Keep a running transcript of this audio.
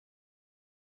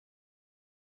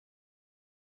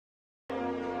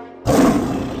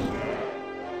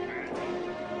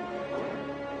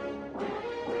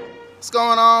What's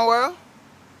going on, world?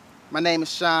 My name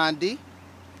is Sean Dee,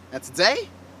 and today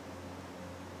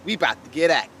we about to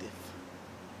get active.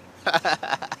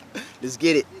 Let's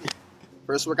get it.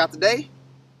 First workout today,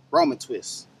 Roman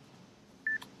twists.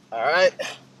 All right,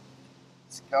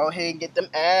 let's go ahead and get them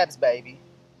abs, baby.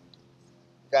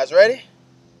 You guys ready?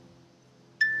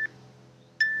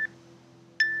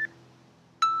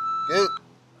 Good.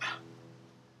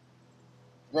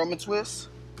 Roman twists.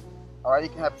 All right, you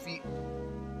can have your feet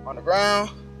on the ground.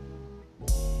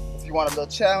 If you want a little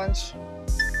challenge,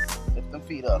 lift them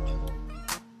feet up.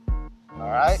 All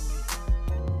right.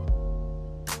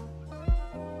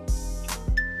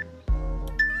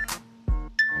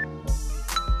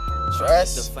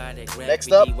 Press.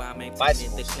 Next up,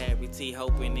 bicycles.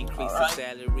 Hoping increase the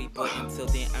salary, but until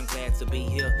then I'm glad to be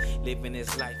here. Living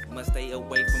this life, must stay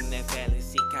away from that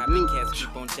fallacy. Copycats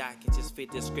keep on jocking, just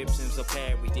fit descriptions of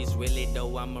parodies. Really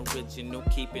though, I'm original,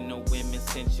 keeping the women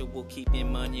sensual,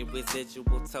 keeping money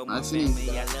residual. Told my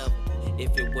family I love them.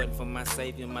 If it wasn't for my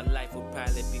savior, my life would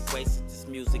probably be wasted. This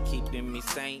music keeping me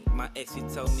sane. My ex, she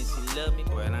told me she loved me,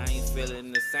 but I ain't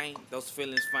feeling the same. Those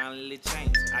feelings finally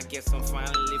changed. I guess I'm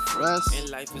finally free. And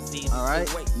life is easy. All right.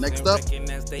 To waste. Next up,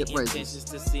 they intentions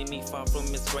to see me fall from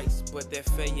its grace, but that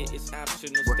failure is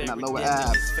optional. Working out lower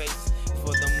abs. His face.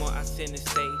 Furthermore, I send the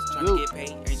stage, trying to get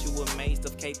paid. Ain't you amazed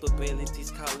of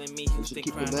capabilities? Calling me Houston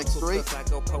Chronicles, cause I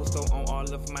go posto on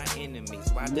all of my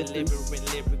enemies. While delivering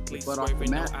lyrically,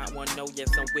 swerving on I want know. Yes,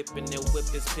 I'm whipping the whip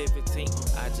is pivoting.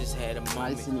 I just had a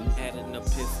moment, had an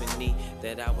epiphany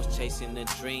that I was chasing a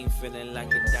dream, feeling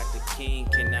like a Dr. King.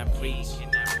 Can I preach?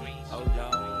 Oh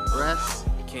Lord. Rest.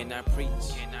 Can I preach?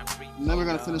 Then we're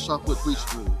gonna finish off with breach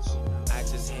rules. I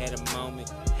just had a moment,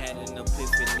 had an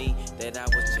epiphany that I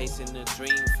was chasing a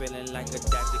dream, feeling like a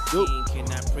Dr. King. Can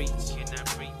I preach?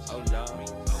 Oh Lord.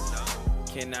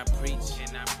 Can I preach?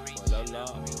 Oh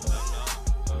Lord.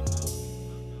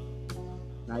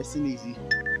 Nice and easy.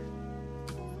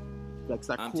 Flex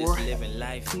that I'm core. just living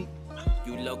life.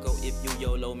 You loco if you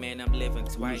YOLO, man, I'm living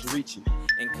twice. Reaching.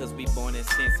 And cause we born in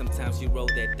sin, sometimes you roll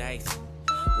that dice.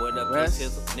 What up,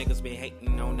 niggas been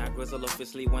hating on our grizzle,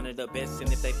 officially one of the best.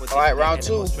 And if they put alright, round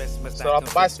two. Start off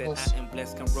the bicycles. I am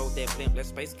blessed, come roll that blimp, let's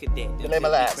space cadet. The name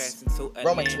of last.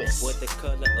 Roman twist. What the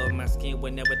color of my skin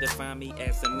will never define me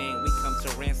as a man. We come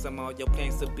to ransom all your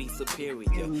plans to be superior.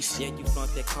 Yeah, you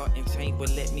flaunt that car and chain, but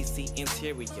let me see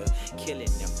interior.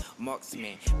 Killing them,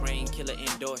 marksman, brain killer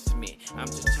endorsement. I'm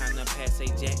just trying to pass a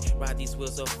jack, ride these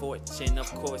wheels of fortune,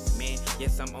 of course, man.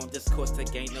 Yes, I'm on this course to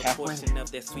gain a portion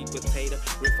of that sweet potato.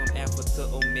 From Alpha to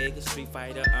Omega, Street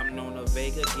Fighter, I'm known to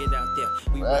Vega. Get out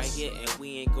there, we right here and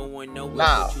we ain't going nowhere.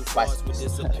 But you false with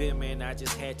disappear, man. I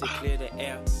just had to clear the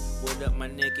air. What up, my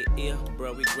nigga? Ear,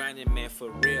 bro, we grinding, man,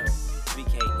 for real.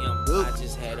 BKM, I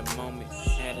just had a moment,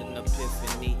 had an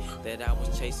epiphany that I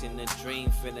was chasing a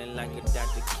dream, feeling like a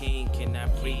Dr. King. Can I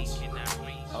preach?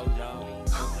 Oh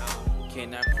Lord.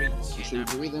 Can I preach? Make sure you're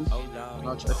breathing. Oh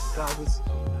Lord. Exercises.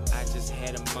 I just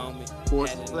had a moment, Force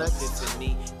had an flex.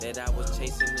 epiphany that I was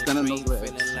chasing a Stand on dream, those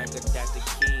legs. feeling like a Dr.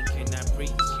 King. Can I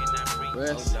preach?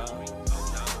 Rest. Oh Lord.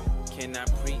 Can I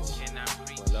preach?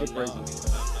 Oh Hip Lord. raises.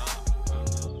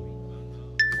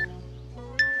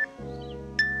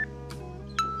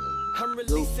 I'm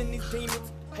releasing these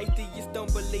demons, atheists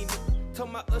don't believe me. Tell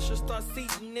my usher start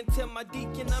seating and tell my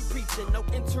deacon I'm preaching. No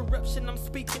interruption, I'm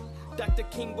speaking. Dr.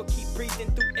 King will keep breathing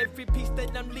through every piece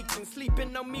that I'm leaking.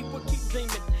 Sleeping on me will keep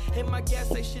dreaming. And my gal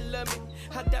say she love me,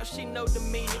 I doubt she know the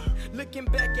meaning. Looking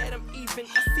back at him even,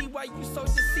 I see why you so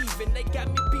deceiving. They got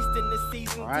me beasting this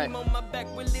season. Team on my back,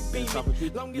 will it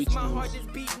beaming? Long as my heart is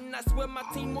beating, I swear my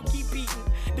team will keep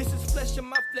beating. This is flesh of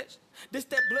my flesh. This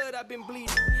that blood I've been bleeding.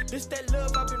 This that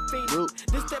love I've been feeding.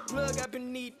 This that plug I've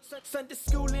been needing. Sunday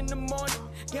school in the morning,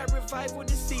 got revival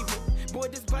this evening. Boy,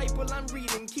 this Bible I'm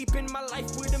reading, keeping my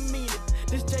life with a meaning.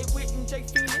 This Jay Witt and Jay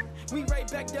Phoenix, we right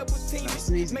back double teaming.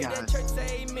 Make that church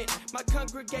say amen. My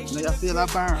congregation I feel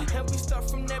that burn. and we start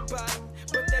from that bottom,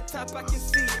 but that top I can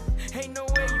see it. Ain't no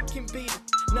way you can beat it.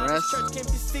 Now this church can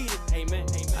be seated. Amen.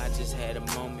 I just had a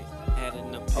moment, had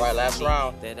an epiphany. All right, last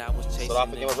round. That I was chasing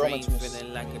a dream,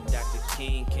 feeling like a Dr.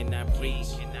 King. Can I preach?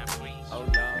 Oh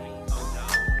Lord.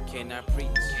 Can I preach?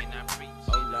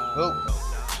 Oh Lord.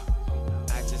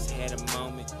 I just had a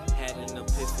moment, had an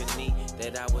epiphany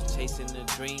that I was chasing a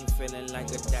dream, feeling like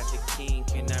a Dr. King.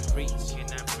 Can I preach?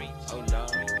 Oh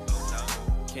Lord.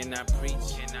 Can I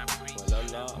preach? Oh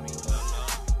Lord.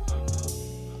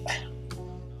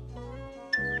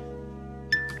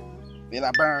 Feel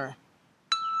that burn.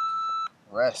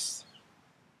 Rest.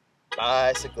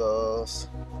 Bicycles.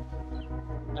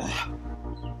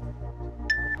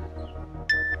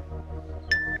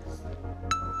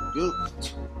 Good.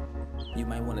 You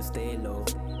might wanna stay low.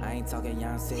 I ain't talking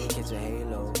young, say catch a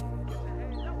halo.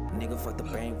 Nigga, fuck the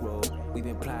bankroll. We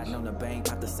been plotting on the bank,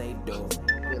 pop the safe door.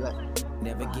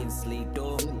 Never getting sleep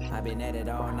though. I been at it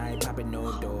all night, popping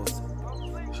no doors.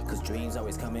 Cause dreams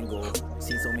always come and go.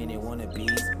 See so many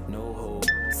wannabes, no hope.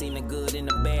 Seen the good and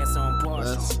the bad, so I'm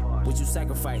partial. What you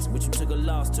sacrifice, what you took a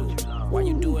loss to. Why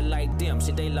you do it like them,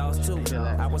 shit they lost too.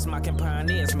 I was mocking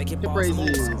pioneers, making false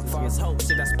moves. False hope,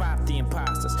 shit I spot the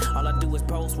imposters. All I do is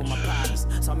post with my partners.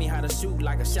 Taught me how to shoot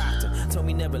like a shotter. Told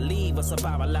me never leave or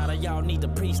survive. A lot of y'all need to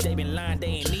preach, they been lying, they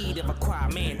ain't need of a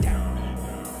quiet man down.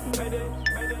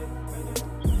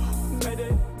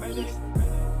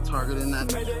 Targeting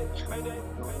that.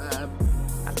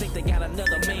 I think they got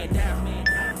another man down.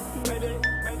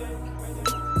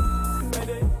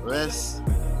 Rest.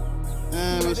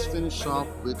 And let's finish off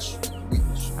with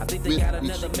I think they got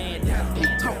another man down.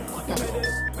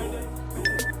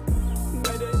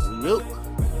 Nope.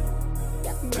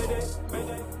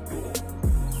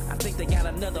 I think they got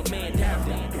another man down.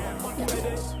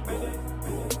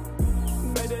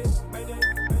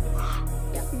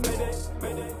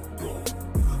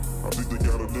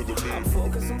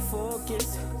 I'm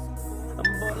focused,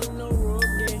 I'm balling no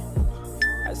again.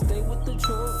 I stay with the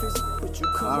trophies, but you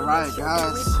come. Alright,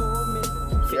 guys.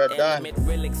 We're done.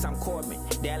 Relics, I'm Corbin.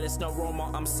 Dallas, no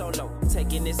Roma, I'm solo.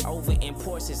 Taking this over in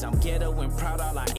Porsches. I'm ghetto and proud, all I